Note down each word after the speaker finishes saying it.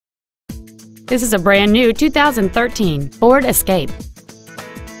This is a brand new 2013 Ford Escape.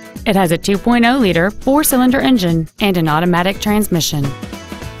 It has a 2.0-liter four-cylinder engine and an automatic transmission.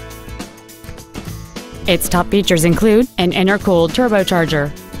 Its top features include an intercooled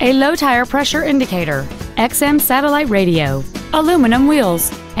turbocharger, a low tire pressure indicator, XM satellite radio, aluminum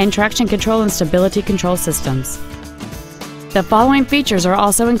wheels, and traction control and stability control systems. The following features are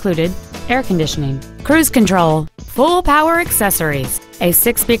also included: air conditioning, cruise control, full power accessories, a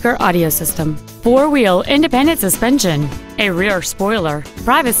 6-speaker audio system, 4-wheel independent suspension, a rear spoiler,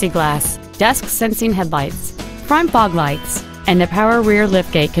 privacy glass, dusk sensing headlights, front fog lights, and the power rear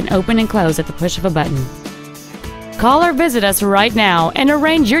liftgate can open and close at the push of a button. Call or visit us right now and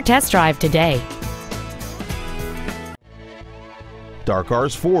arrange your test drive today.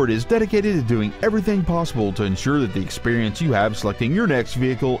 Darcars Ford is dedicated to doing everything possible to ensure that the experience you have selecting your next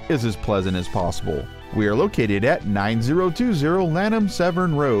vehicle is as pleasant as possible. We are located at 9020 Lanham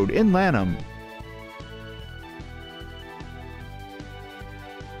Severn Road in Lanham.